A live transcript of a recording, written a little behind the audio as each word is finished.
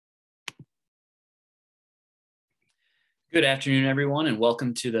Good afternoon, everyone, and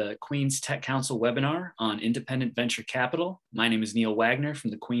welcome to the Queens Tech Council webinar on independent venture capital. My name is Neil Wagner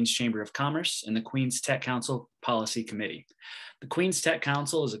from the Queens Chamber of Commerce and the Queens Tech Council Policy Committee. The Queens Tech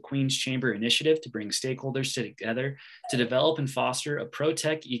Council is a Queens Chamber initiative to bring stakeholders together to develop and foster a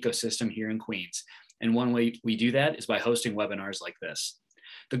pro-tech ecosystem here in Queens. And one way we do that is by hosting webinars like this.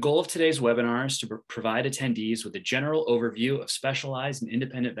 The goal of today's webinar is to provide attendees with a general overview of specialized and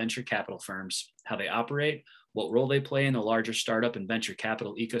independent venture capital firms, how they operate, what role they play in the larger startup and venture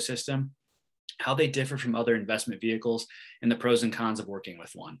capital ecosystem, how they differ from other investment vehicles, and the pros and cons of working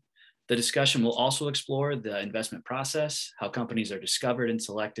with one. The discussion will also explore the investment process, how companies are discovered and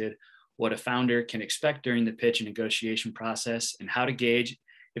selected, what a founder can expect during the pitch and negotiation process, and how to gauge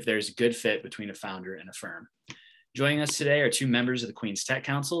if there's a good fit between a founder and a firm. Joining us today are two members of the Queens Tech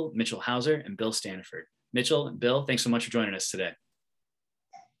Council, Mitchell Hauser and Bill Stanford. Mitchell and Bill, thanks so much for joining us today.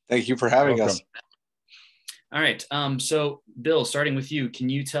 Thank you for having us. All right, so Bill, starting with you, can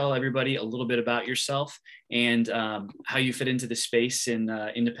you tell everybody a little bit about yourself and how you fit into the space in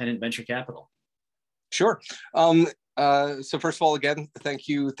independent venture capital? Sure. So first of all, again, thank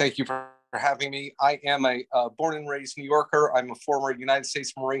you for having me. I am a born and raised New Yorker. I'm a former United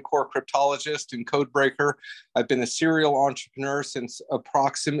States Marine Corps cryptologist and code breaker. I've been a serial entrepreneur since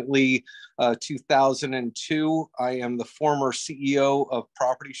approximately 2002. I am the former CEO of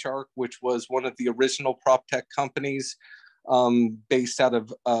Property Shark, which was one of the original prop tech companies based out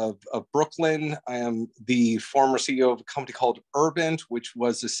of Brooklyn. I am the former CEO of a company called Urbant, which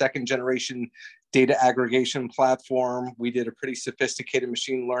was a second generation data aggregation platform. We did a pretty sophisticated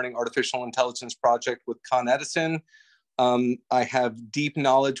machine learning artificial intelligence project with Con Edison. I have deep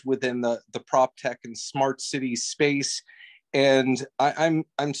knowledge within the prop tech and smart city space. And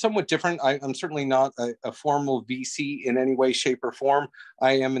I'm somewhat different. I'm certainly not a formal VC in any way, shape, or form.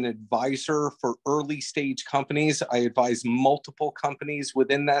 I am an advisor for early stage companies. I advise multiple companies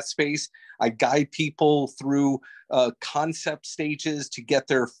within that space. I guide people through concept stages to get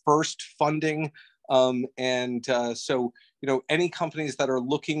their first funding. So, any companies that are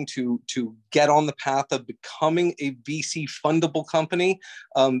looking to get on the path of becoming a VC fundable company,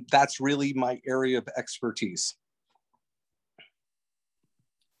 that's really my area of expertise.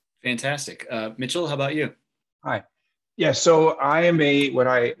 Fantastic. Mitchell, how about you? Hi. Yeah, so I am what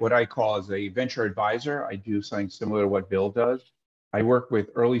I call as a venture advisor. I do something similar to what Bill does. I work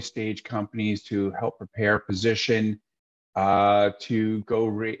with early stage companies to help prepare, position, to go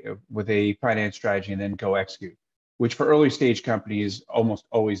with a finance strategy and then go execute, which for early stage companies almost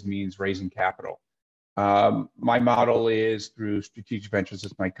always means raising capital. My model is through Strategic Ventures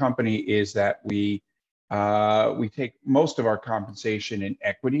as my company is that we take most of our compensation in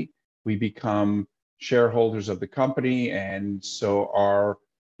equity. We become shareholders of the company, and so our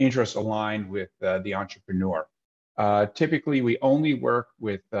interests aligned with the entrepreneur. Typically, we only work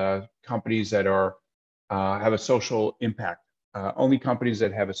with companies that have a social impact. Only companies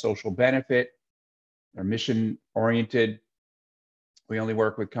that have a social benefit, are mission oriented. We only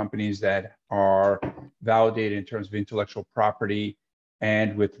work with companies that are validated in terms of intellectual property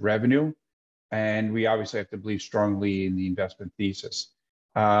and with revenue. And we obviously have to believe strongly in the investment thesis.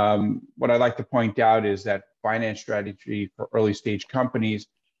 What I'd like to point out is that finance strategy for early stage companies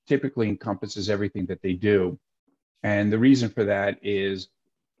typically encompasses everything that they do. And the reason for that is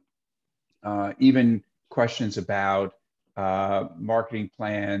even questions about marketing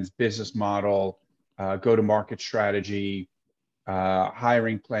plans, business model, go-to-market strategy,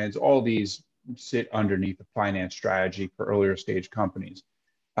 hiring plans, all these sit underneath the finance strategy for earlier stage companies.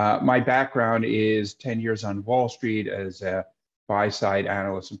 My background is 10 years on Wall Street as a buy-side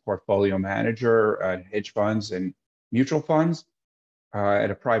analyst and portfolio manager at hedge funds and mutual funds at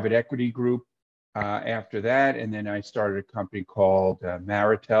a private equity group. After that, and then I started a company called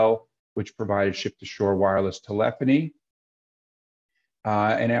Maritel, which provided ship-to-shore wireless telephony.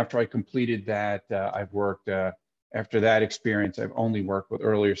 And after I completed that, I've worked, after that experience, I've only worked with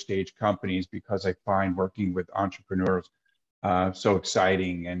earlier stage companies because I find working with entrepreneurs so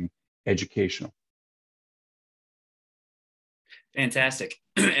exciting and educational. Fantastic.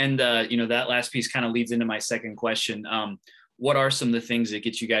 And, that last piece kind of leads into my second question. What are some of the things that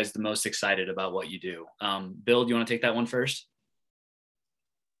get you guys the most excited about what you do? Bill, do you want to take that one first?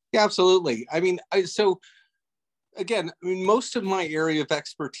 Yeah, absolutely. Most of my area of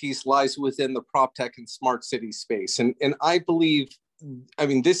expertise lies within the prop tech and smart city space. And I believe,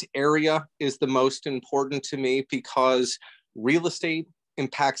 this area is the most important to me because real estate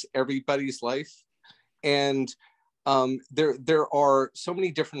impacts everybody's life. And there are so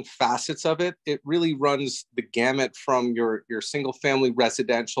many different facets of it. It really runs the gamut from your single family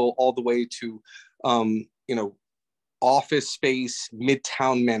residential all the way to, office space,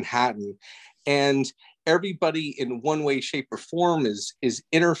 Midtown Manhattan. And everybody in one way, shape, or form is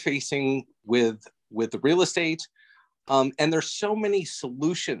interfacing with the real estate. And there's so many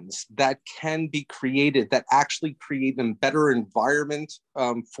solutions that can be created that actually create a better environment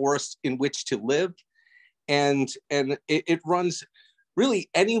for us in which to live. And it runs really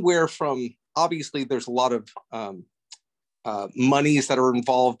anywhere from, obviously there's a lot of monies that are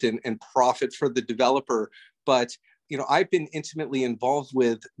involved in profit for the developer. But, I've been intimately involved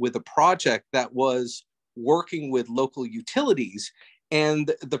with a project that was working with local utilities.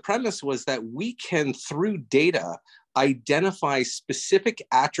 And the premise was that we can, through data, identify specific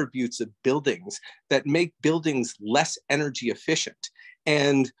attributes of buildings that make buildings less energy efficient.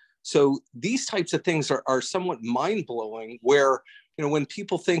 And so these types of things are somewhat mind-blowing, where, when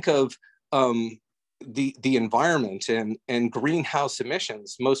people think of the environment and greenhouse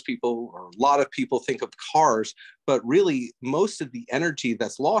emissions, most people, or a lot of people, think of cars, but really most of the energy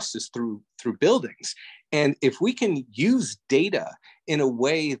that's lost is through buildings. And if we can use data in a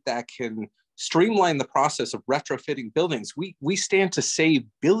way that can streamline the process of retrofitting buildings, we stand to save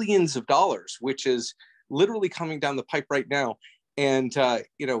billions of dollars, which is literally coming down the pipe right now. And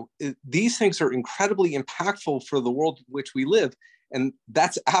these things are incredibly impactful for the world in which we live. And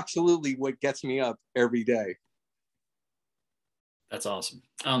that's absolutely what gets me up every day. That's awesome.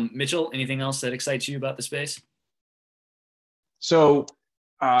 Mitchell, anything else that excites you about the space? So,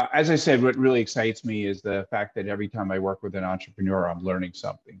 as I said, what really excites me is the fact that every time I work with an entrepreneur, I'm learning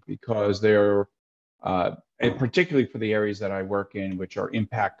something, because they're, and particularly for the areas that I work in, which are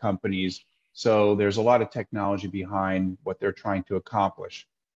impact companies. So there's a lot of technology behind what they're trying to accomplish.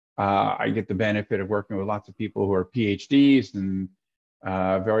 I get the benefit of working with lots of people who are PhDs, and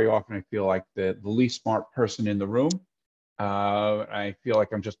very often I feel like the least smart person in the room. I feel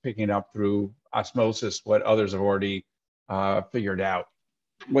like I'm just picking up through osmosis what others have already figured out.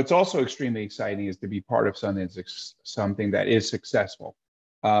 What's also extremely exciting is to be part of something that is successful.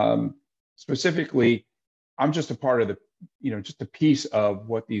 Specifically, I'm just a part of the, just a piece of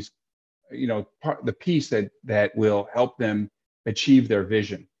what these, the piece that will help them achieve their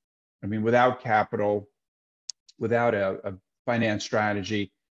vision. I mean, without capital, without a finance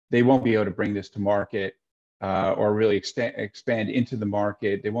strategy, they won't be able to bring this to market or really expand into the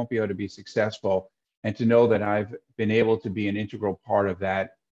market. They won't be able to be successful. And to know that I've been able to be an integral part of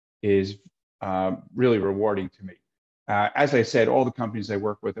that is really rewarding to me. As I said, all the companies I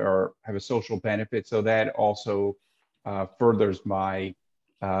work with have a social benefit, so that also furthers my,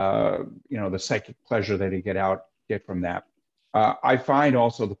 the psychic pleasure that I get from that. I find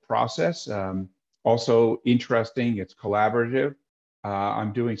also the process also interesting. It's collaborative.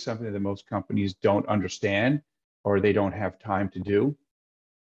 I'm doing something that most companies don't understand or they don't have time to do.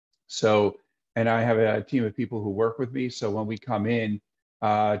 So, and I have a team of people who work with me. So when we come in,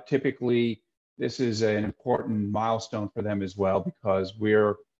 typically this is an important milestone for them as well, because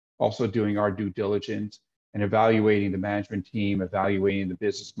we're also doing our due diligence and evaluating the management team, evaluating the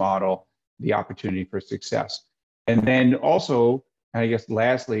business model, the opportunity for success. And then also, and I guess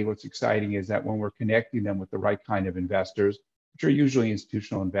lastly, what's exciting is that when we're connecting them with the right kind of investors, which are usually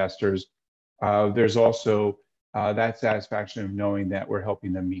institutional investors, there's also that satisfaction of knowing that we're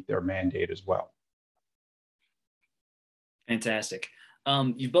helping them meet their mandate as well. Fantastic.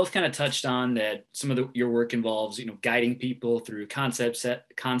 You've both kind of touched on that some of your work involves, guiding people through concept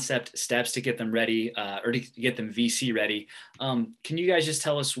steps to get them ready or to get them VC ready. Can you guys just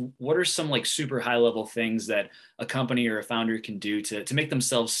tell us what are some super high level things that a company or a founder can do to make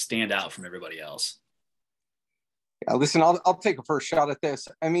themselves stand out from everybody else? Yeah, listen, I'll take a first shot at this.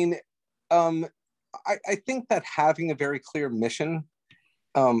 I mean, I think that having a very clear mission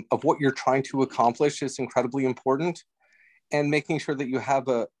of what you're trying to accomplish is incredibly important. And making sure that you have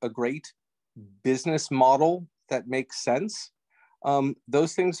a great business model that makes sense.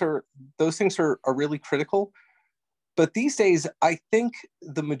 Those things are really critical. But these days, I think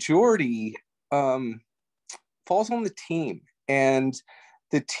the majority falls on the team. And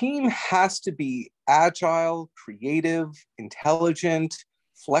the team has to be agile, creative, intelligent,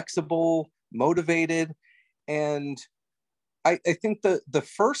 flexible, motivated. And I think the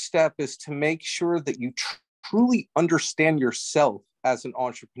first step is to make sure that you truly understand yourself as an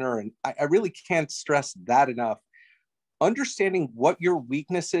entrepreneur. And I really can't stress that enough. Understanding what your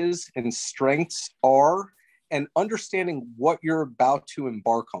weaknesses and strengths are and understanding what you're about to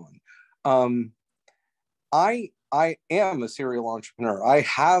embark on. I am a serial entrepreneur. I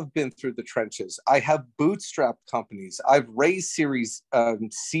have been through the trenches. I have bootstrapped companies. I've raised series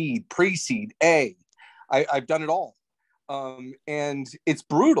seed, pre-seed, A. I've done it all. and it's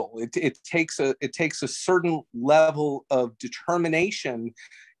brutal. It takes a certain level of determination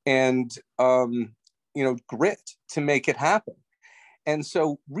and grit to make it happen. And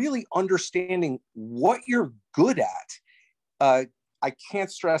so really understanding what you're good at, I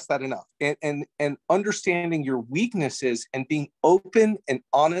can't stress that enough. And understanding your weaknesses and being open and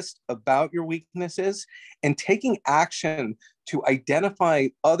honest about your weaknesses and taking action to identify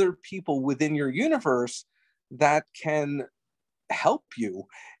other people within your universe that can help you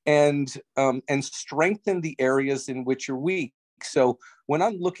and strengthen the areas in which you're weak. So when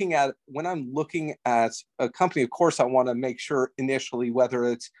I'm looking at a company, of course, I want to make sure initially whether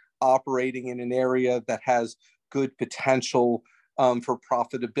it's operating in an area that has good potential for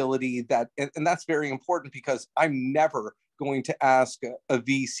profitability. And that's very important, because I'm never going to ask a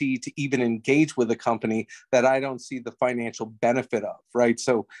VC to even engage with a company that I don't see the financial benefit of, right?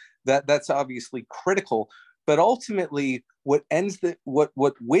 So that's obviously critical. But ultimately, what wins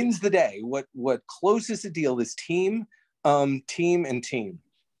the day, what closes the deal is team, team, and team.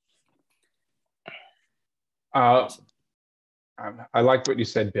 I like what you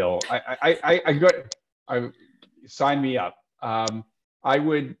said, Bill. I sign me up. I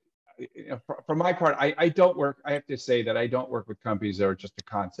would, for my part, I don't work. I have to say that I don't work with companies that are just a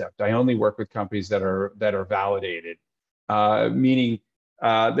concept. I only work with companies that are validated, meaning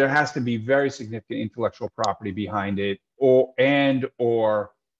there has to be very significant intellectual property behind it, or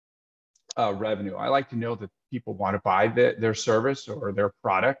revenue. I like to know that people want to buy their service or their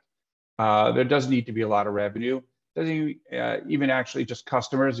product. There doesn't need to be a lot of revenue. Doesn't even actually just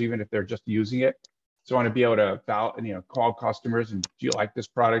customers, even if they're just using it. So I want to be able to call customers and, do you like this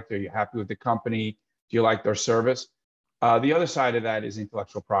product? Are you happy with the company? Do you like their service? The other side of that is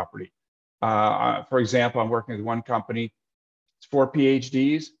intellectual property. For example, I'm working with one company. It's 4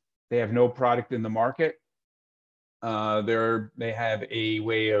 PhDs. They have no product in the market. They have a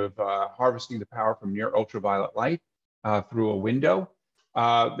way of harvesting the power from near ultraviolet light through a window.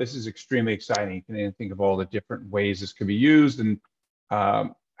 This is extremely exciting. You can think of all the different ways this could be used and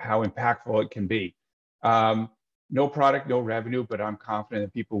how impactful it can be. No product, no revenue, but I'm confident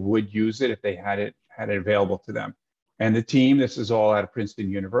that people would use it if they had it available to them. And the team, this is all out of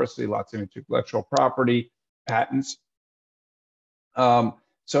Princeton University, lots of intellectual property, patents.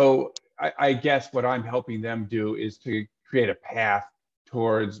 So I guess what I'm helping them do is to create a path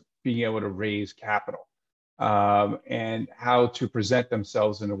towards being able to raise capital, and how to present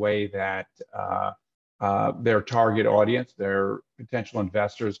themselves in a way that their target audience, their potential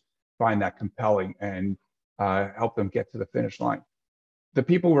investors, find that compelling and help them get to the finish line. The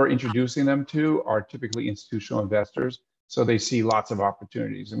people we're introducing them to are typically institutional investors, so they see lots of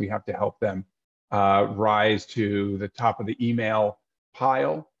opportunities, and we have to help them rise to the top of the email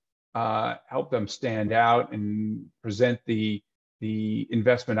pile, help them stand out, and present the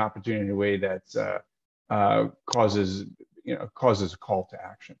investment opportunity in a way that causes a call to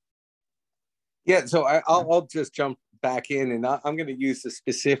action. Yeah, so I'll just jump back in, and I'm going to use a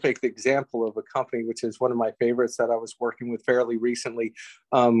specific example of a company, which is one of my favorites that I was working with fairly recently,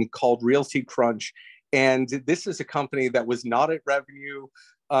 called Realty Crunch. And this is a company that was not at revenue.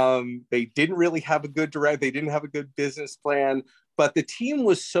 They didn't really have a good they didn't have a good business plan, but the team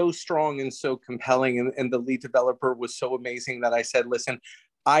was so strong and so compelling, and the lead developer was so amazing that I said, listen,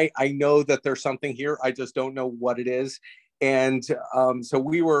 I know that there's something here. I just don't know what it is. And so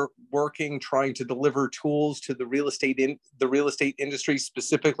we were working, trying to deliver tools to the real estate industry,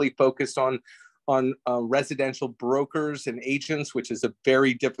 specifically focused on residential brokers and agents, which is a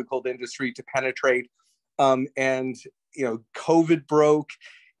very difficult industry to penetrate. And COVID broke,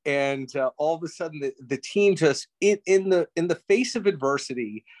 and all of a sudden the team just in the face of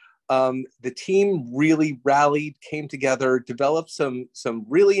adversity, the team really rallied, came together, developed some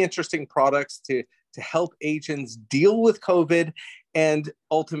really interesting products to help agents deal with COVID. And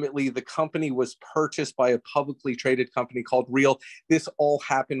ultimately, the company was purchased by a publicly traded company called Real. This all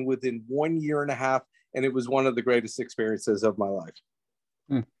happened within 1.5 years, and it was one of the greatest experiences of my life.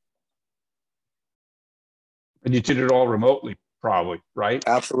 And you did it all remotely, probably, right?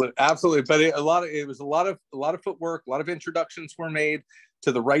 Absolutely. But it was a lot of footwork. A lot of introductions were made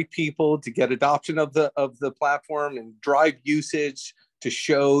to the right people to get adoption of the platform and drive usage, to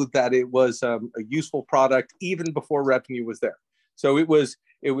show that it was a useful product even before revenue was there. So it was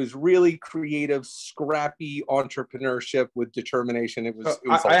really creative, scrappy entrepreneurship with determination. It was.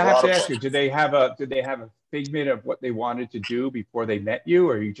 I have to ask you: did they have a figment of what they wanted to do before they met you,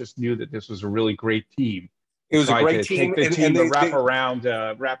 or you just knew that this was a really great team? It was a great team, take the team and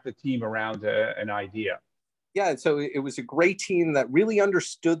wrap the team around an idea. yeah, so it was a great team that really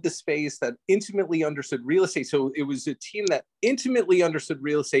understood the space, that intimately understood real estate. So it was a team that intimately understood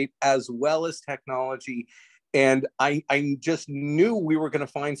real estate as well as technology. And I just knew we were going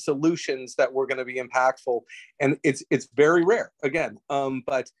to find solutions that were going to be impactful. And it's very rare, again,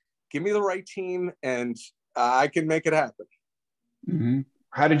 but give me the right team and I can make it happen. Mm-hmm.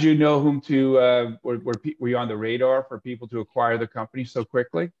 How did you know whom to, were you on the radar for people to acquire the company so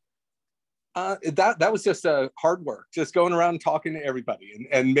quickly? That was just hard work, just going around and talking to everybody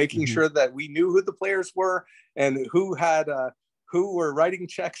and making Mm-hmm. sure that we knew who the players were and who were writing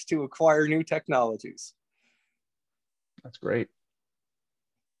checks to acquire new technologies. That's great.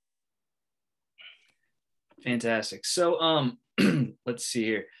 Fantastic. So let's see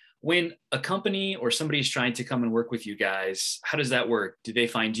here. When a company or somebody is trying to come and work with you guys, how does that work? Do they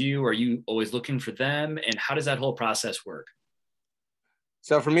find you? Are you always looking for them? And how does that whole process work?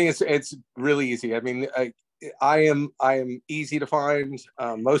 So for me, it's really easy. I mean, I am easy to find.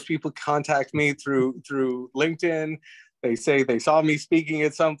 Most people contact me through LinkedIn. They say they saw me speaking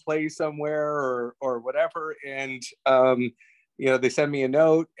at some place somewhere or whatever, and they send me a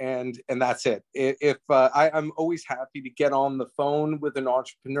note, and that's it. If I'm always happy to get on the phone with an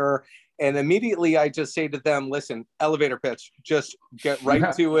entrepreneur, and immediately I just say to them, "Listen, elevator pitch. Just get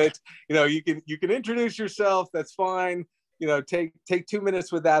right to it. You can introduce yourself. That's fine. Take 2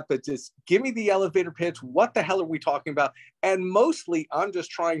 minutes with that, but just give me the elevator pitch. What the hell are we talking about?" And mostly, I'm just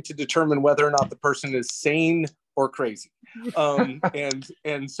trying to determine whether or not the person is sane or crazy.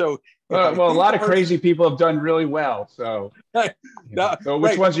 And so, well, a lot of crazy people have done really well. So, so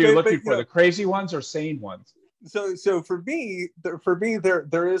which ones are you looking for? The crazy ones or sane ones? So for me,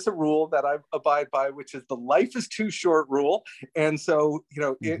 there is a rule that I abide by, which is the life is too short rule. And so,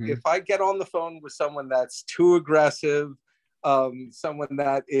 if I get on the phone with someone that's too aggressive, someone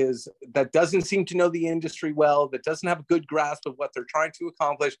that doesn't seem to know the industry well, that doesn't have a good grasp of what they're trying to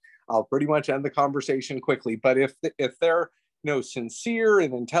accomplish, I'll pretty much end the conversation quickly. But if they're sincere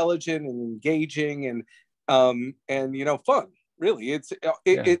and intelligent and engaging and fun, really, it's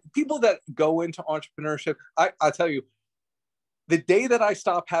people that go into entrepreneurship. I tell you, the day that I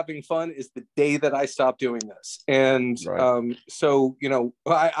stop having fun is the day that I stop doing this. And right. So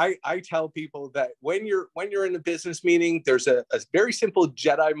I tell people that when you're in a business meeting, there's a very simple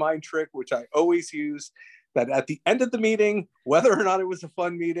Jedi mind trick, which I always use, that at the end of the meeting, whether or not it was a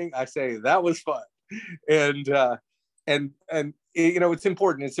fun meeting, I say that was fun. And it's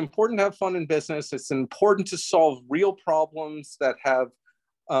important. It's important to have fun in business. It's important to solve real problems that have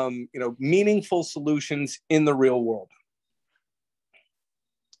meaningful solutions in the real world.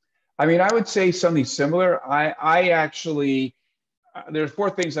 I mean, I would say something similar. I actually, there's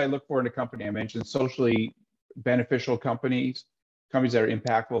 4 things I look for in a company. I mentioned socially beneficial companies that are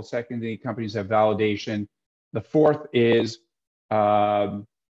impactful. Secondly, companies that have validation. The 4th is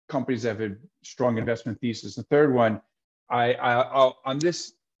companies that have a strong investment thesis. The 3rd one, I'll on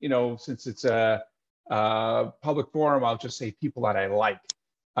this, since it's a public forum, I'll just say people that I like.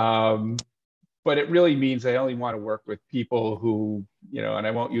 But it really means I only want to work with people who, and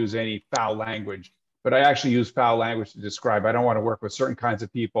I won't use any foul language, but I actually use foul language to describe. I don't want to work with certain kinds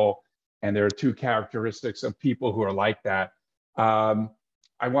of people. And there are 2 characteristics of people who are like that.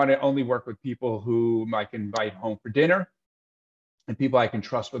 I want to only work with people whom I can invite home for dinner and people I can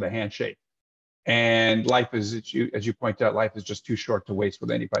trust with a handshake. And life is, as you point out, life is just too short to waste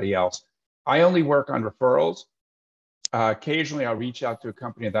with anybody else. I only work on referrals. Occasionally, I'll reach out to a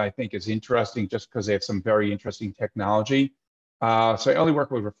company that I think is interesting just because they have some very interesting technology. So I only work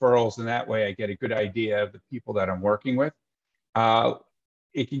with referrals, and that way I get a good idea of the people that I'm working with.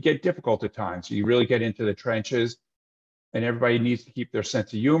 It can get difficult at times. So you really get into the trenches, and everybody needs to keep their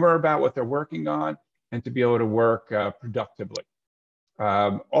sense of humor about what they're working on and to be able to work productively.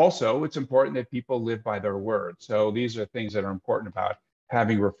 Also, it's important that people live by their word. So these are things that are important about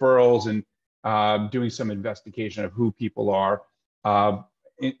having referrals and doing some investigation of who people are,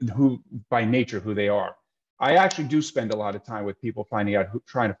 who by nature who they are. I actually do spend a lot of time with people trying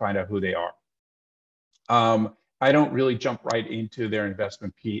to find out who they are. I don't really jump right into their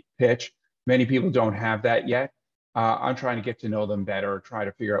investment pitch. Many people don't have that yet. I'm trying to get to know them better, try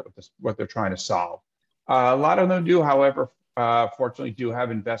to figure out what they're trying to solve. A lot of them do, however, fortunately, do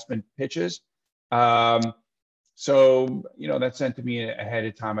have investment pitches. So, that's sent to me ahead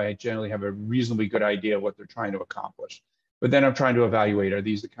of time. I generally have a reasonably good idea of what they're trying to accomplish. But then I'm trying to evaluate, are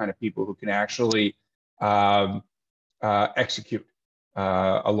these the kind of people who can actually execute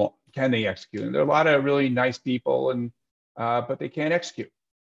can they execute? And there are a lot of really nice people, but they can't execute.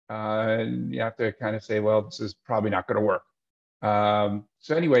 And you have to kind of say, well, this is probably not going to work. So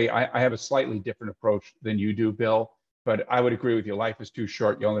anyway, I have a slightly different approach than you do, Bill, but I would agree with you. Life is too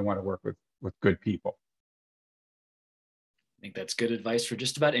short. You only want to work with good people. I think that's good advice for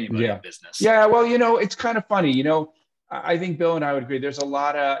just about anybody Yeah. in business. Yeah. Well, it's kind of funny, I think Bill and I would agree. There's a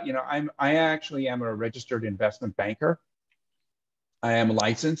lot of, I actually am a registered investment banker. I am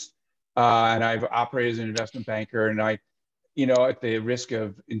licensed, and I've operated as an investment banker. And at the risk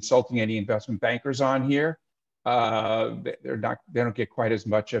of insulting any investment bankers on here, they don't get quite as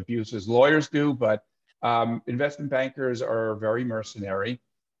much abuse as lawyers do, but investment bankers are very mercenary,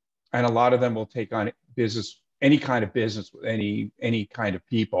 and a lot of them will take on any kind of business with any kind of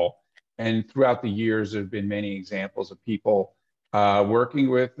people. And throughout the years, there have been many examples of people working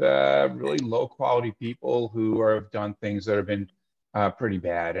with really low quality people who have done things that have been pretty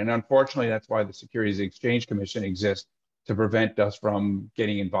bad. And unfortunately, that's why the Securities and Exchange Commission exists, to prevent us from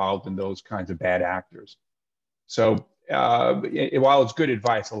getting involved in those kinds of bad actors. So while it's good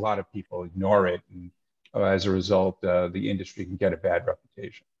advice, a lot of people ignore it. And as a result, the industry can get a bad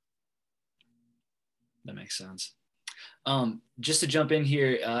reputation. That makes sense. Just to jump in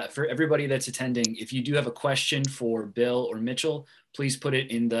here, for everybody that's attending, if you do have a question for Bill or Mitchell, please put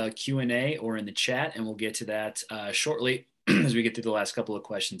it in the Q&A or in the chat, and we'll get to that shortly as we get through the last couple of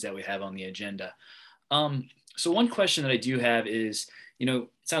questions that we have on the agenda. So one question that I do have is, it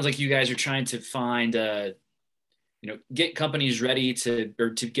sounds like you guys are trying to find, get companies ready to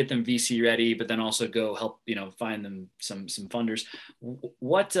get them VC ready, but then also go help, find them some funders.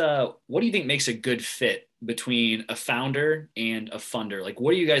 What do you think makes a good fit between a founder and a funder? Like,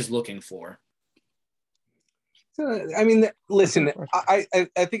 what are you guys looking for? So, listen, I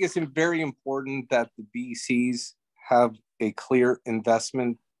think it's very important that the VCs have a clear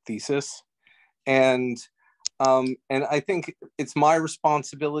investment thesis. And I think it's my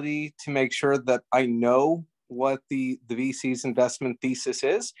responsibility to make sure that I know what the VC's investment thesis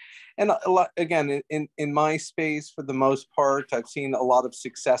is. And again, in my space, for the most part, I've seen a lot of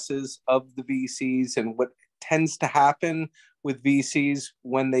successes of the VCs. And what tends to happen with VCs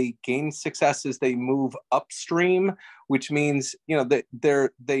when they gain success is they move upstream, which means,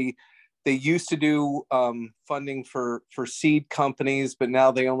 they used to do funding for seed companies, but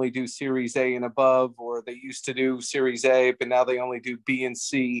now they only do Series A and above, or they used to do Series A, but now they only do B and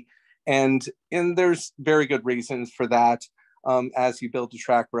C. And there's very good reasons for that. As you build a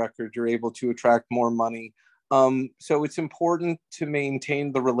track record, you're able to attract more money. So it's important to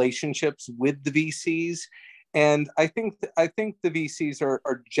maintain the relationships with the VCs. And I think the VCs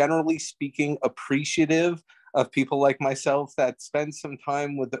are generally speaking appreciative of people like myself that spend some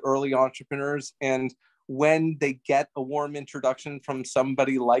time with the early entrepreneurs. And when they get a warm introduction from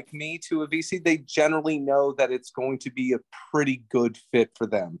somebody like me to a VC, they generally know that it's going to be a pretty good fit for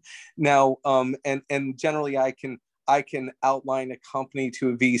them. Now, and generally I can outline a company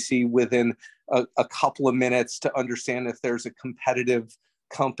to a VC within a couple of minutes to understand if there's a competitive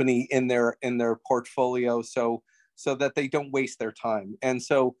company in their portfolio, so that they don't waste their time. And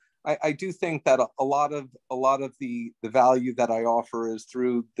so I do think that a lot of the value that I offer is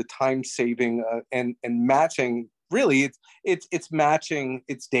through the time saving and matching. Really, it's matching,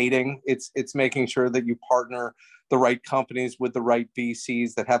 it's dating, it's making sure that you partner the right companies with the right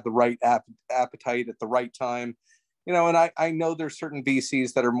VCs that have the right appetite at the right time. And I know there's certain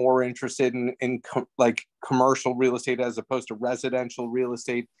VCs that are more interested in like commercial real estate as opposed to residential real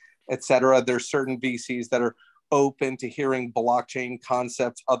estate, et cetera. There's certain VCs that are open to hearing blockchain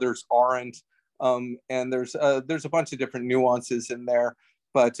concepts, others aren't. And there's a bunch of different nuances in there.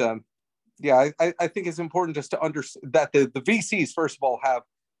 But yeah, I think it's important just to understand that the VCs, first of all,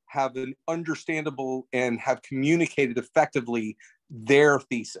 have an understandable and have communicated effectively their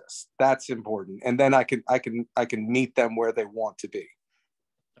thesis. That's important. And then I can meet them where they want to be.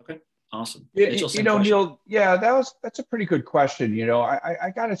 Okay. Awesome. Neil, yeah, that's a pretty good question. I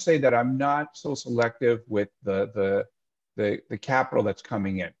got to say that I'm not so selective with the capital that's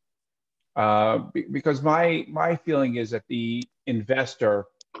coming in, because my feeling is that the investor,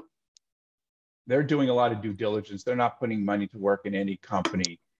 they're doing a lot of due diligence. They're not putting money to work in any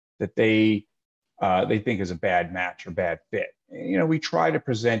company that they think is a bad match or bad fit. We try to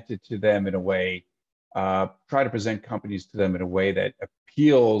present it to them in a way, try to present companies to them in a way that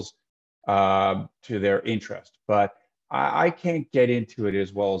appeals to their interest. But I can't get into it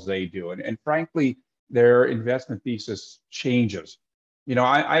as well as they do. And frankly, their investment thesis changes.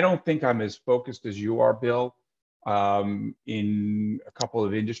 I don't think I'm as focused as you are, Bill, in a couple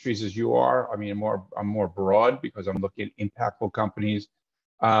of industries as you are. I mean, I'm more broad because I'm looking at impactful companies.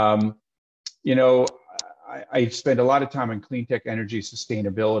 I spend a lot of time on clean tech, energy,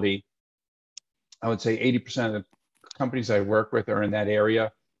 sustainability. I would say 80% of the companies I work with are in that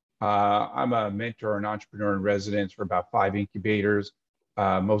area. I'm a mentor and entrepreneur in residence for about 5 incubators,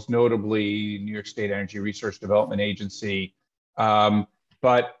 most notably New York State Energy Research Development Agency. So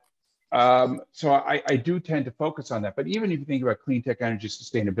I do tend to focus on that. But even if you think about clean tech energy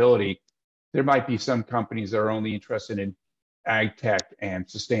sustainability, there might be some companies that are only interested in ag tech and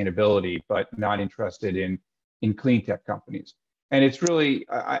sustainability, but not interested in clean tech companies. And it's really,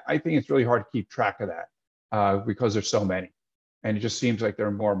 I think it's really hard to keep track of that because there's so many. And it just seems like there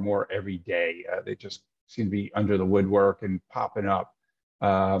are more and more every day. They just seem to be under the woodwork and popping up.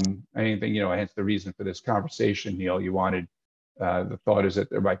 I think, hence the reason for this conversation, Neil. You wanted, the thought is that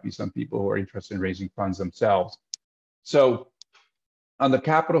there might be some people who are interested in raising funds themselves. So on the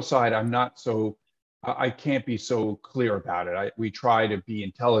capital side, I can't be so clear about it. We try to be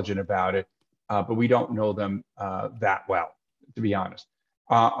intelligent about it, but we don't know them that well, to be honest.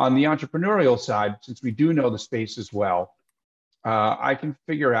 On the entrepreneurial side, since we do know the space as well, I can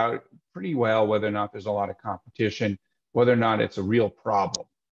figure out pretty well whether or not there's a lot of competition, whether or not it's a real problem,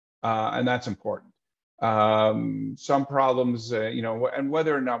 and that's important. Some problems, and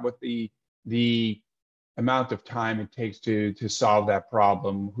whether or not with the amount of time it takes to solve that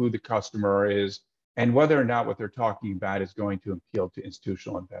problem, who the customer is, and whether or not what they're talking about is going to appeal to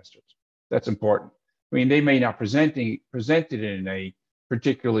institutional investors. That's important. I mean, they may not present it in a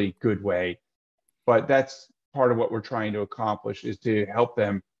particularly good way, but that's part of what we're trying to accomplish, is to help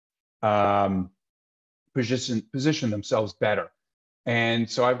them position themselves better. And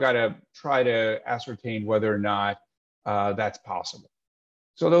so I've got to try to ascertain whether or not that's possible.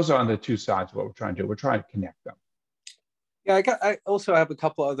 So those are on the two sides of what we're trying to do. We're trying to connect them. Yeah, I also have a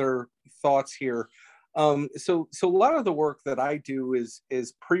couple other thoughts here. So a lot of the work that I do is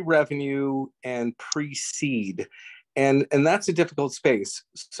pre-revenue and pre-seed, and that's a difficult space.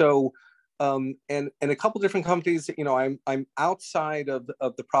 So and a couple different companies, I'm outside of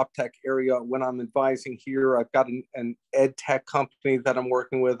the prop tech area when I'm advising here. I've got an ed tech company that I'm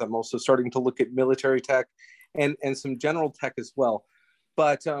working with. I'm also starting to look at military tech and some general tech as well.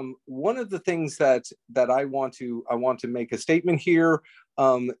 But one of the things that I want to make a statement here.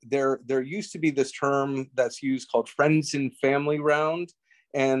 There used to be this term that's used called friends and family round,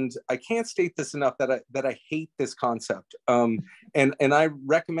 and I can't state this enough that I hate this concept. And I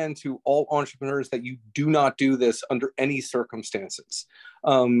recommend to all entrepreneurs that you do not do this under any circumstances.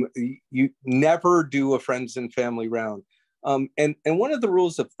 You never do a friends and family round. And one of the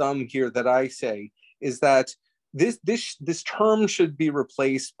rules of thumb here that I say is that this term should be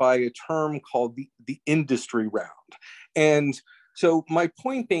replaced by a term called the industry round. And so my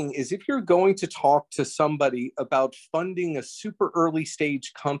point being is, if you're going to talk to somebody about funding a super early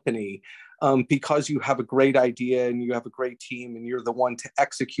stage company because you have a great idea and you have a great team and you're the one to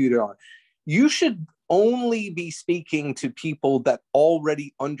execute it on, you should only be speaking to people that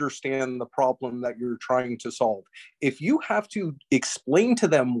already understand the problem that you're trying to solve. If you have to explain to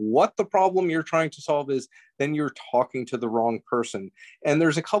them what the problem you're trying to solve is, then you're talking to the wrong person. And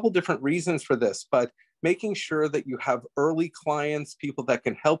there's a couple different reasons for this, but making sure that you have early clients, people that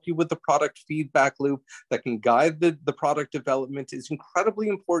can help you with the product feedback loop, that can guide the product development, is incredibly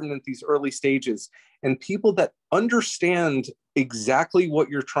important at these early stages. And people that understand exactly what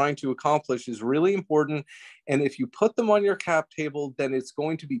you're trying to accomplish is really important. And if you put them on your cap table, then it's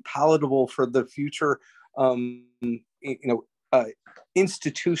going to be palatable for the future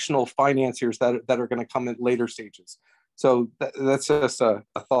institutional financiers that are going to come in later stages. So that's just a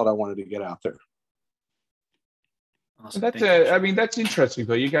thought I wanted to get out there. Awesome. That's interesting,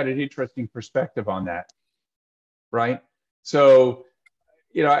 though. You got an interesting perspective on that, right? So,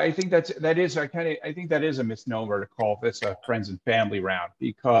 I think that is a misnomer to call this a friends and family round,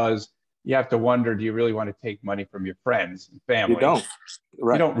 because you have to wonder, do you really want to take money from your friends and family? You don't.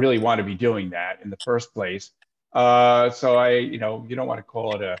 Right. You don't really want to be doing that in the first place. So you don't want to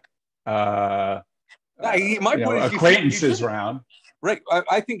call it acquaintances round. Right.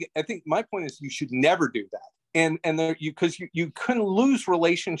 I think my point is, you should never do that. And because you can lose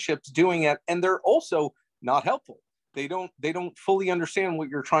relationships doing it, and they're also not helpful. They don't fully understand what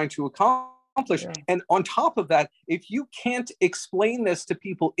you're trying to accomplish. Yeah. And on top of that, if you can't explain this to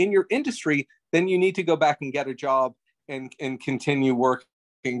people in your industry, then you need to go back and get a job and continue working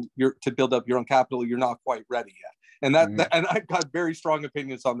to build up your own capital. You're not quite ready yet. And and I've got very strong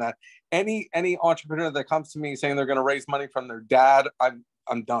opinions on that. Any entrepreneur that comes to me saying they're going to raise money from their dad, I'm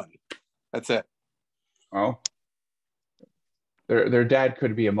done. That's it. Oh, their dad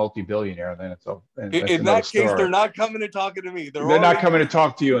could be a multi-billionaire. Then in that case, they're not coming and talking to me. They're not coming to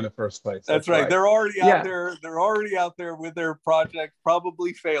talk to you in the first place. That's right. They're already out there. They're already out there with their project,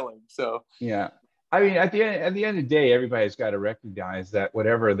 probably failing. So yeah. I mean, at the end of the day, everybody's got to recognize that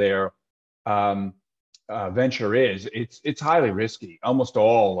whatever their um, venture is, it's highly risky. Almost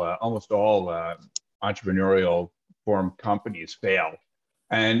all entrepreneurial form companies fail,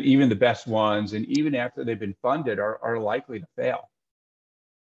 and even the best ones, and even after they've been funded, are likely to fail.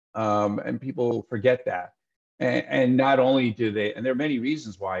 And people forget that. And not only do they, and there are many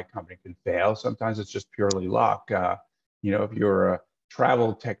reasons why a company can fail. Sometimes it's just purely luck. If you're a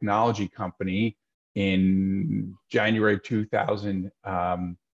travel technology company in January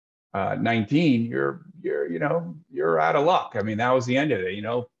 2019, you're out of luck. I mean, that was the end of it.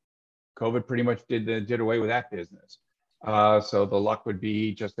 COVID pretty much did away with that business. So the luck would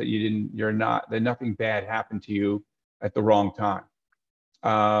be just that that nothing bad happened to you at the wrong time.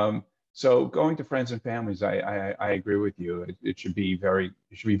 So going to friends and families, I agree with you. It should be very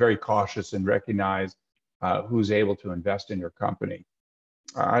cautious and recognize who's able to invest in your company.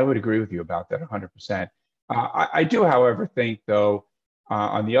 I would agree with you about that 100%. I do, however, think though,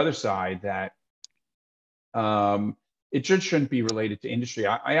 on the other side that it shouldn't be related to industry.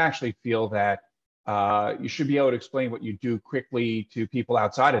 I actually feel that you should be able to explain what you do quickly to people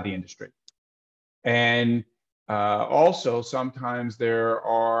outside of the industry. And also, sometimes there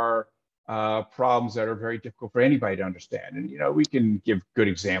are problems that are very difficult for anybody to understand. And we can give good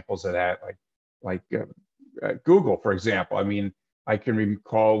examples of that, like Google, for example. I mean, I can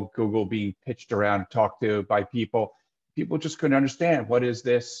recall Google being pitched around, talked to by people. People just couldn't understand, what is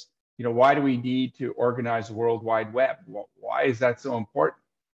this? Why do we need to organize the World Wide Web? Why is that so important?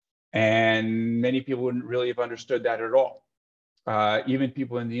 And many people wouldn't really have understood that at all, even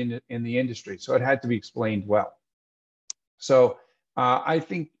people in the industry. So it had to be explained well. So I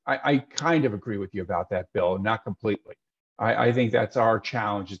think I kind of agree with you about that, Bill, not completely. I think that's our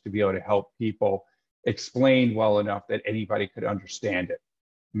challenge, is to be able to help people explain well enough that anybody could understand it.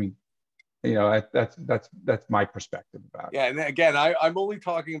 I mean, that's my perspective about it. Yeah, and again, I'm only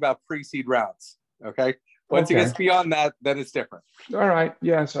talking about pre-seed rounds. Okay. Once it gets beyond that, then it's different. All right.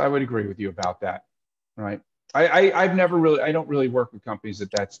 Yes, I would agree with you about that. All right. I don't really work with companies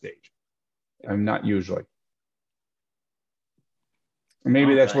at that stage. I'm not usually. And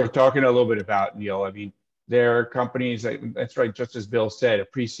maybe that's what we're talking a little bit about, Neil. I mean, there are companies that's right, just as Bill said, a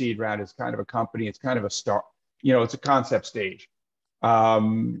pre-seed round is kind of a company, it's kind of a start, it's a concept stage.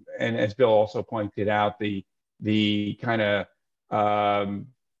 And as Bill also pointed out, the kind of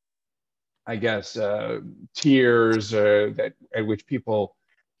I guess tiers that at which people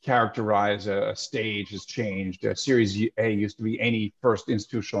characterize a stage has changed. Series A used to be any first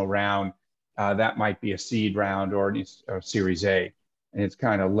institutional round. That might be a seed round or a Series A, and it's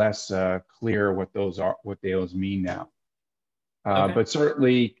kind of less clear what those mean now. But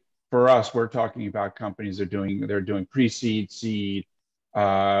certainly for us, we're talking about companies that they're doing pre-seed, seed,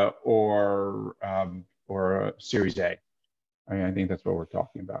 or Series A. I mean, I think that's what we're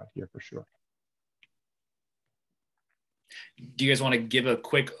talking about here for sure. Do you guys want to give a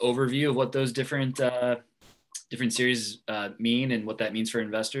quick overview of what those different series mean and what that means for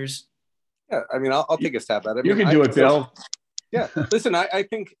investors? Yeah, I mean, I'll take a stab at it. You can do it, Bill. Yeah, listen, I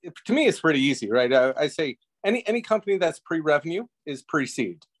think to me it's pretty easy, right? I say any company that's pre-revenue is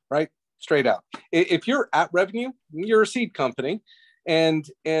pre-seed, right? Straight out. If you're at revenue, you're a seed company, and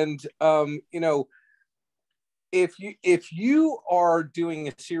if you are doing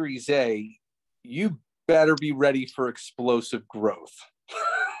a Series A, you better be ready for explosive growth.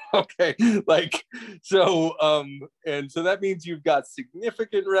 Okay, so that means you've got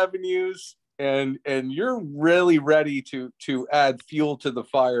significant revenues, and you're really ready to add fuel to the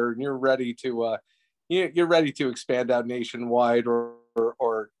fire, and you're ready to expand out nationwide or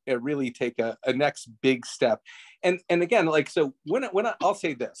really take a next big step. And again, I'll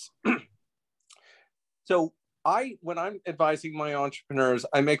say this. So when I'm advising my entrepreneurs,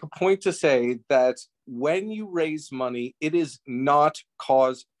 I make a point to say that when you raise money, it is not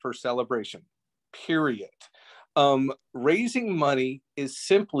cause for celebration, period. Raising money is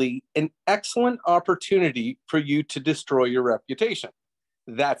simply an excellent opportunity for you to destroy your reputation.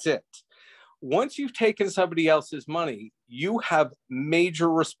 That's it. Once you've taken somebody else's money, you have major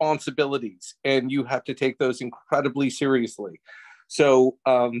responsibilities, and you have to take those incredibly seriously. So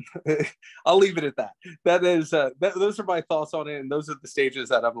I'll leave it at that. Those are my thoughts on it, and those are the stages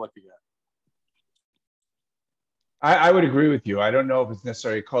that I'm looking at. I would agree with you. I don't know if it's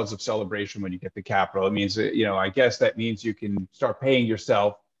necessarily a cause of celebration when you get the capital. It means that, I guess that means you can start paying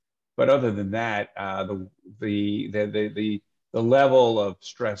yourself. But other than that, the level of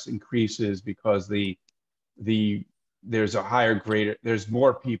stress increases because there's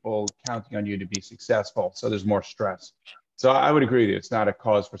more people counting on you to be successful. So there's more stress. So I would agree that it's not a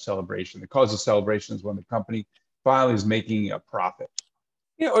cause for celebration. The cause of celebration is when the company finally is making a profit.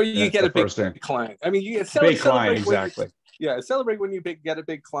 Yeah, or you That's get the a big first thing. client. I mean, you Big client, celebrate exactly. celebrate when you get a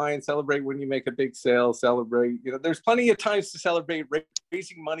big client. Celebrate when you make a big sale. Celebrate. There's plenty of times to celebrate.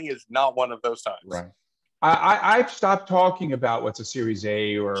 Raising money is not one of those times. Right. I've stopped talking about what's a Series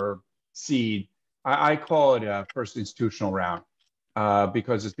A or seed. I call it a first institutional round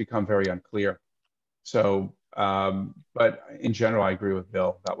because it's become very unclear. So, but in general, I agree with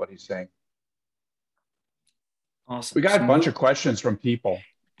Bill about what he's saying. Awesome. We got a bunch of questions from people.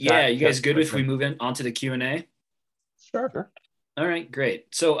 Yeah, you guys good if we question. move in onto the Q&A? Sure. All right, great.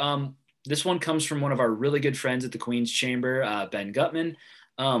 So this one comes from one of our really good friends at the Queen's Chamber, Ben Gutman.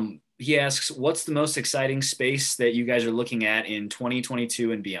 He asks, what's the most exciting space that you guys are looking at in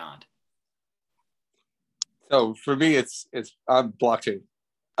 2022 and beyond? So for me, it's blockchain.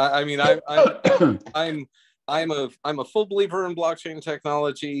 I mean, I'm a full believer in blockchain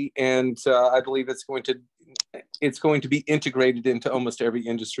technology, and I believe it's going to be integrated into almost every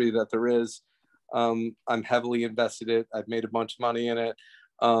industry that there is. I'm heavily invested in it. I've made a bunch of money in it,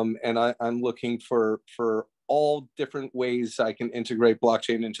 and I'm looking for all different ways I can integrate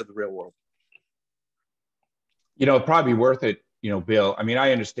blockchain into the real world. Probably worth it, Bill. I mean,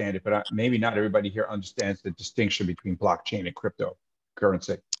 I understand it, but maybe not everybody here understands the distinction between blockchain and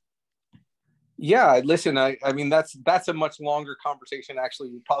cryptocurrency. Yeah, listen, I mean, that's a much longer conversation.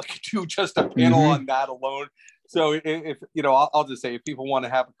 Actually, we probably could do just a panel on that alone. So if I'll just say, if people want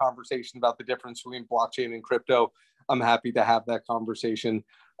to have a conversation about the difference between blockchain and crypto, I'm happy to have that conversation.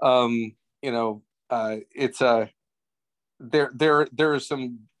 It's there are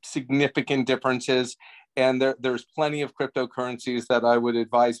some significant differences, and there's plenty of cryptocurrencies that I would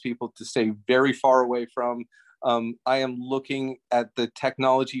advise people to stay very far away from. I am looking at the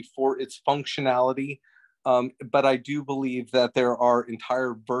technology for its functionality, but I do believe that there are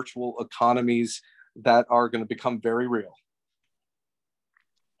entire virtual economies that are going to become very real.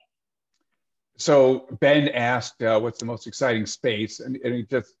 So Ben asked, what's the most exciting space? And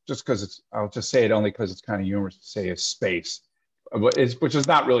just because I'll just say it only because it's kind of humorous to say is space, which is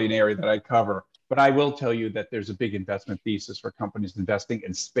not really an area that I cover. But I will tell you that there's a big investment thesis for companies investing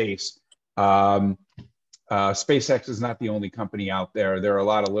in space. SpaceX is not the only company out there. There are a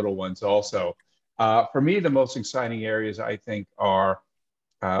lot of little ones also. For me, the most exciting areas I think are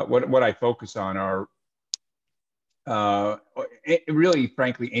what I focus on are really,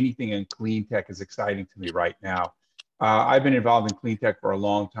 frankly, anything in clean tech is exciting to me right now. I've been involved in clean tech for a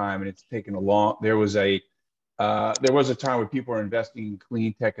long time, and it's taken a long. There was a time where people were investing in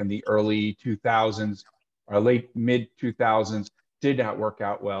clean tech in the early 2000s or mid 2000s. Did not work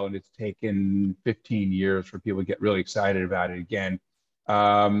out well, and it's taken 15 years for people to get really excited about it again. We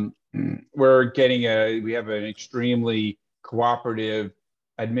have an extremely cooperative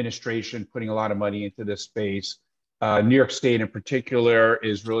administration putting a lot of money into this space. New York State in particular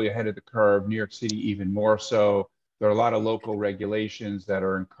is really ahead of the curve. New York City even more so. There are a lot of local regulations that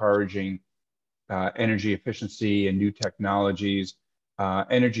are encouraging energy efficiency and new technologies.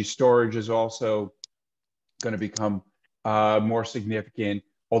 Energy storage is also going to become more significant.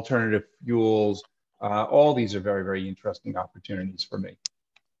 Alternative fuels. All these are very, very interesting opportunities for me.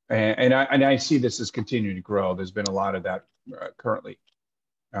 And I see this as continuing to grow. There's been a lot of that currently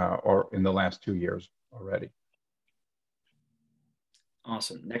or in the last 2 years already.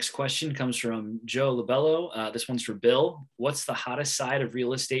 Awesome. Next question comes from Joe Labello. This one's for Bill. What's the hottest side of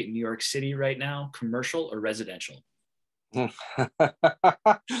real estate in New York City right now, commercial or residential?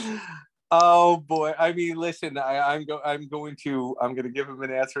 Oh boy! I mean, listen, I'm going to give him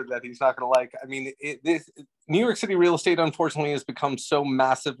an answer that he's not going to like. I mean, New York City real estate, unfortunately, has become so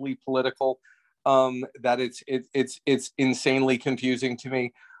massively political that it's insanely confusing to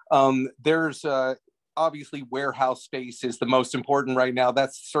me. There's obviously warehouse space is the most important right now.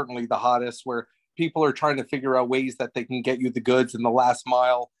 That's certainly the hottest, where people are trying to figure out ways that they can get you the goods in the last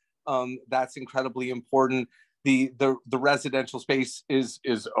mile. That's incredibly important. The residential space is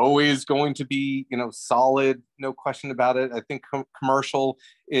always going to be, solid, no question about it. I think commercial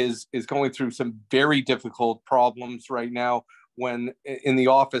is going through some very difficult problems right now. When in the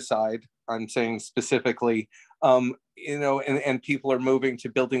office side, I'm saying specifically, and people are moving to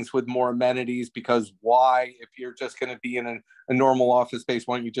buildings with more amenities, because why? If you're just going to be in a normal office space,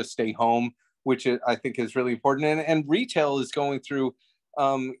 why don't you just stay home? Which I think is really important. And retail is going through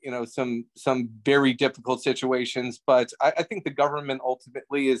some very difficult situations, but I think the government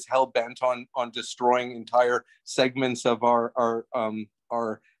ultimately is hell bent on destroying entire segments of our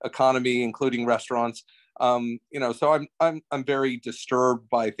economy, including restaurants. So I'm very disturbed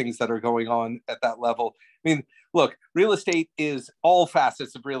by things that are going on at that level. mean, look, real estate is all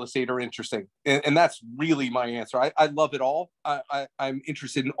facets of real estate are interesting. And that's really my answer. I love it all. I'm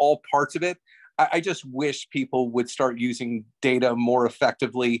interested in all parts of it. I just wish people would start using data more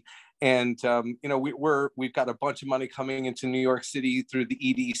effectively. And, we've got a bunch of money coming into New York City through the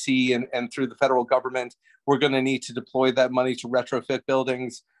EDC and through the federal government. We're going to need to deploy that money to retrofit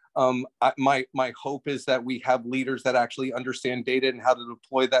buildings. My hope is that we have leaders that actually understand data and how to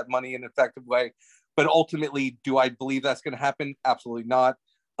deploy that money in an effective way. But ultimately, do I believe that's going to happen? Absolutely not.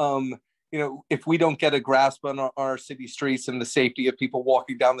 If we don't get a grasp on our city streets and the safety of people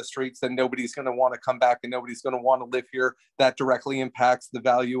walking down the streets, then nobody's going to want to come back and nobody's going to want to live here. That directly impacts the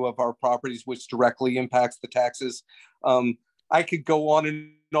value of our properties, which directly impacts the taxes. I could go on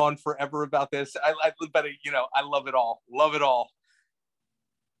and on forever about this. I love it all. Love it all.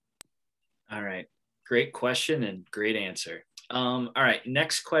 All right. Great question and great answer. All right.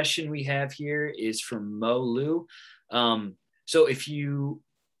 Next question we have here is from Mo Liu.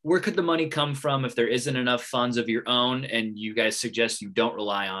 Where could the money come from if there isn't enough funds of your own and you guys suggest you don't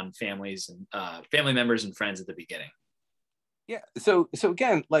rely on families and family members and friends at the beginning? Yeah. So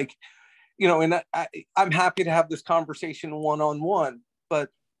again, and I'm happy to have this conversation one-on-one, but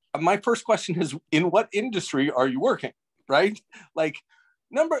my first question is, in what industry are you working? Right?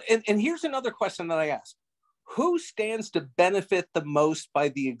 And here's another question that I ask. Who stands to benefit the most by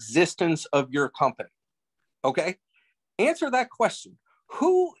the existence of your company? Okay. Answer that question.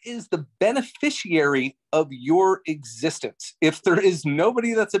 Who is the beneficiary of your existence? If there is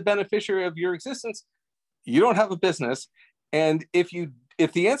nobody that's a beneficiary of your existence, you don't have a business. And if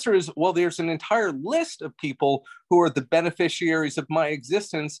the answer is, well, there's an entire list of people who are the beneficiaries of my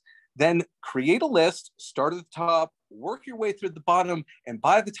existence, then create a list, start at the top, work your way through the bottom. And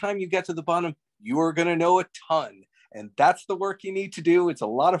by the time you get to the bottom, you are going to know a ton. And that's the work you need to do. It's a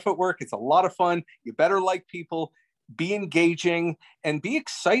lot of footwork. It's a lot of fun. You better like people, be engaging, and be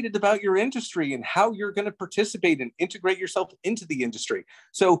excited about your industry and how you're going to participate and integrate yourself into the industry.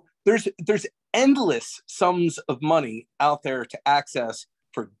 So there's endless sums of money out there to access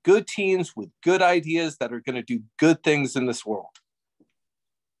for good teams with good ideas that are going to do good things in this world.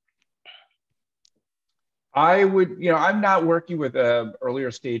 I'm not working with earlier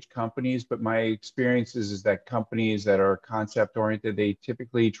stage companies, but my experience is that companies that are concept oriented, they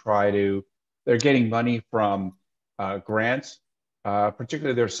typically they're getting money from grants.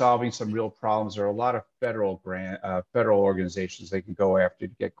 Particularly, they're solving some real problems. There are a lot of federal organizations they can go after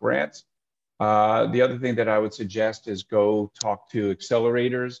to get grants. The other thing that I would suggest is go talk to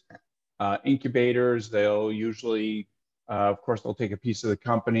accelerators, incubators. They'll usually, of course, they'll take a piece of the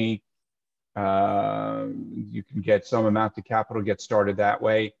company. You can get some amount of capital, get started that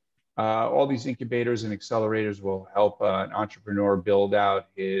way. All these incubators and accelerators will help an entrepreneur build out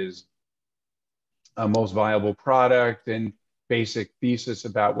his most viable product and basic thesis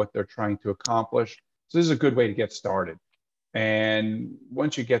about what they're trying to accomplish. So this is a good way to get started. And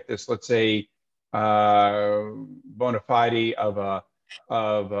once you get this, let's say, bona fide of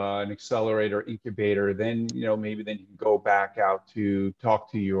an accelerator incubator, then maybe then you can go back out to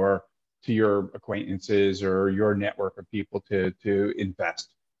talk to your acquaintances or your network of people to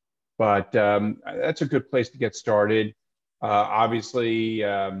invest. But that's a good place to get started. Obviously,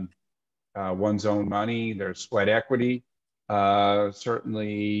 one's own money, there's sweat equity.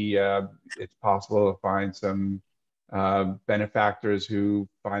 Certainly, it's possible to find some benefactors who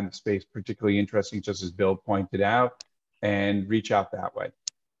find the space particularly interesting, just as Bill pointed out, and reach out that way.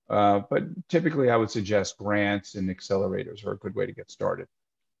 But typically, I would suggest grants and accelerators are a good way to get started.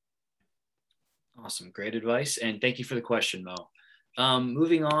 Awesome. Great advice. And thank you for the question, Mo.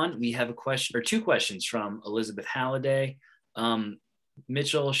 Moving on, we have two questions from Elizabeth Halliday.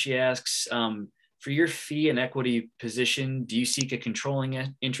 Mitchell, she asks, for your fee and equity position, do you seek a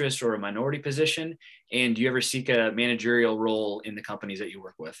controlling interest or a minority position? And do you ever seek a managerial role in the companies that you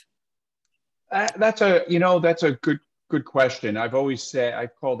work with? That's a good question. I've always said,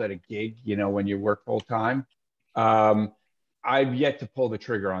 I've called that a gig, when you work full time. I've yet to pull the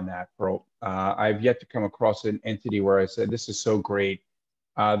trigger on that. I've yet to come across an entity where I said, this is so great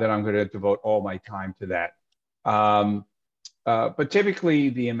that I'm going to devote all my time to that. But typically,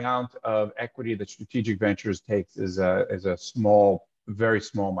 the amount of equity that Strategic Ventures takes is a very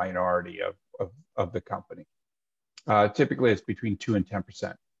small minority of the company. Typically, it's between 2 and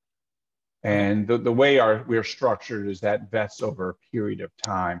 10%. And the way we're structured is that vests over a period of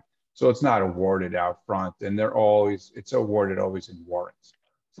time. So it's not awarded out front, and it's awarded always in warrants.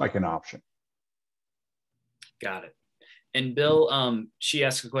 It's like an option. Got it. And Bill, she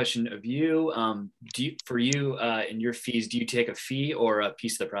asked a question of you. In your fees, do you take a fee or a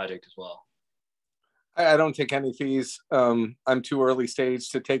piece of the project as well? I don't take any fees. I'm too early stage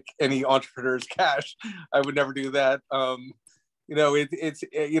to take any entrepreneur's cash. I would never do that. It's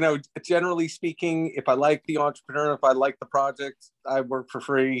generally speaking, if I like the entrepreneur, if I like the project, I work for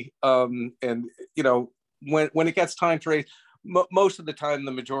free. And when it gets time to raise, most of the time,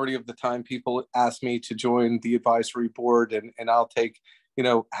 the majority of the time, people ask me to join the advisory board, and I'll take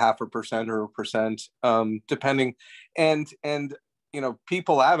 0.5% or 1%, depending. And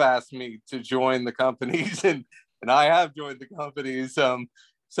people have asked me to join the companies, and I have joined the companies.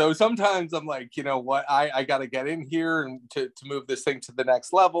 So sometimes I'm like, you know what, I got to get in here and to move this thing to the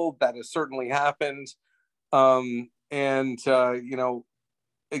next level. That has certainly happened. Again,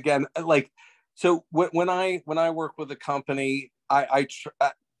 like, so when I work with a company, I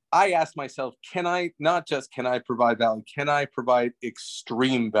ask myself, can I provide value? Can I provide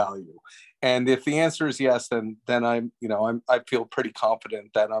extreme value? And if the answer is yes, then I feel pretty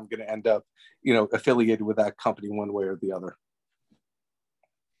confident that I'm going to end up, affiliated with that company one way or the other.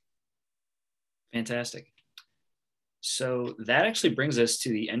 Fantastic. So that actually brings us to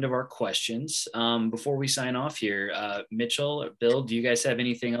the end of our questions. Before we sign off here, Mitchell or Bill, do you guys have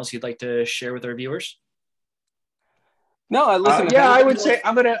anything else you'd like to share with our viewers? No, I listen. I would say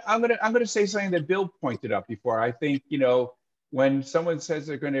I'm gonna say something that Bill pointed out before. I think when someone says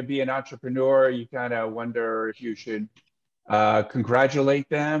they're going to be an entrepreneur, you kind of wonder if you should congratulate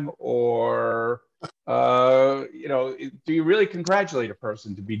them, or do you really congratulate a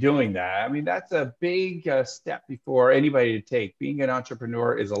person to be doing that? I mean, that's a big step before anybody to take. Being an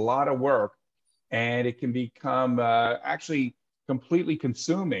entrepreneur is a lot of work, and it can become actually completely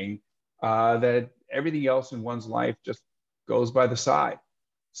consuming, that everything else in one's life just goes by the side.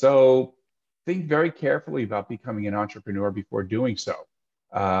 So think very carefully about becoming an entrepreneur before doing so.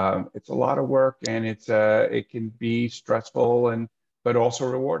 It's a lot of work, and it can be stressful but also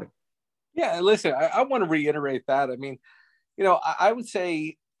rewarding. Yeah, listen, I want to reiterate that. I mean, I would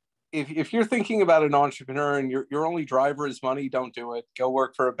say if you're thinking about an entrepreneur and your only driver is money, don't do it. Go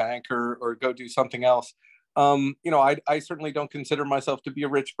work for a banker or go do something else. I certainly don't consider myself to be a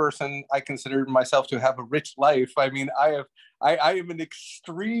rich person. I consider myself to have a rich life. I mean, I am an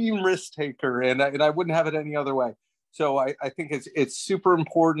extreme risk taker, and I wouldn't have it any other way. So I think it's super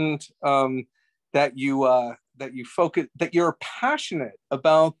important that you focus, that you're passionate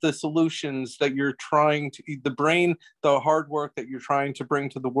about the solutions that you're trying to, the hard work that you're trying to bring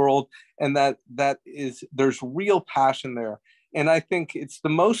to the world, and there's real passion there. And I think it's the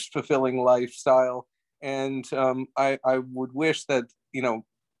most fulfilling lifestyle. And I would wish that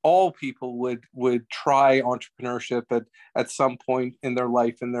all people would try entrepreneurship at some point in their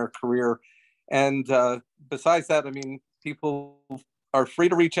life, in their career. And besides that, I mean, people are free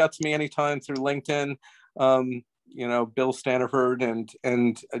to reach out to me anytime through LinkedIn. Bill Staniford,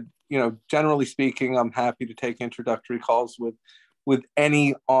 and generally speaking, I'm happy to take introductory calls with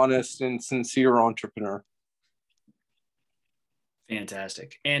any honest and sincere entrepreneur.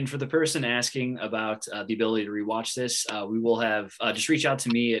 Fantastic. And for the person asking about the ability to rewatch this, we will have, just reach out to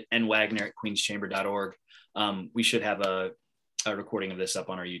me at nwagner@queenschamber.org. We should have a recording of this up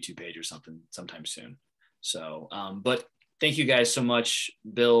on our YouTube page or something sometime soon. So, but thank you guys so much.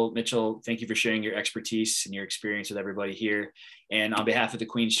 Bill, Mitchell, thank you for sharing your expertise and your experience with everybody here. And on behalf of the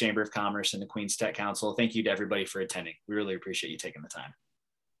Queen's Chamber of Commerce and the Queen's Tech Council, thank you to everybody for attending. We really appreciate you taking the time.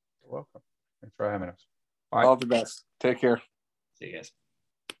 You're welcome. Thanks for having us. Bye. All the best. Take care. See you guys.